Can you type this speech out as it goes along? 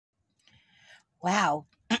Wow.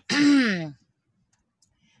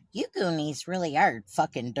 You goonies really are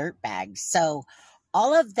fucking dirtbags. So,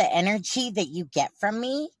 all of the energy that you get from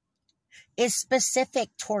me is specific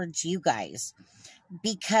towards you guys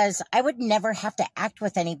because I would never have to act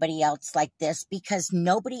with anybody else like this because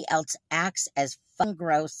nobody else acts as fun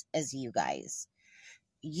gross as you guys.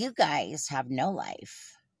 You guys have no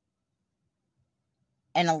life.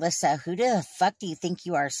 And Alyssa, who the fuck do you think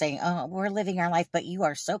you are saying, oh, we're living our life, but you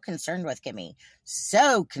are so concerned with Kimmy.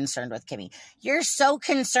 So concerned with Kimmy. You're so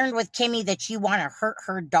concerned with Kimmy that you want to hurt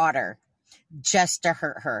her daughter just to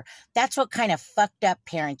hurt her. That's what kind of fucked up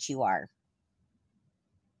parent you are.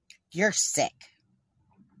 You're sick.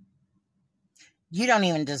 You don't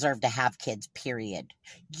even deserve to have kids, period.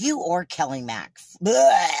 You or Kelly Mack.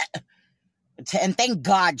 Blech. And thank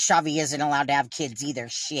God Shavi isn't allowed to have kids either.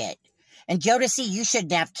 Shit. And Jodeci, you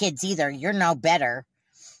shouldn't have kids either. You're no better.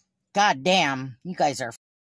 God damn. You guys are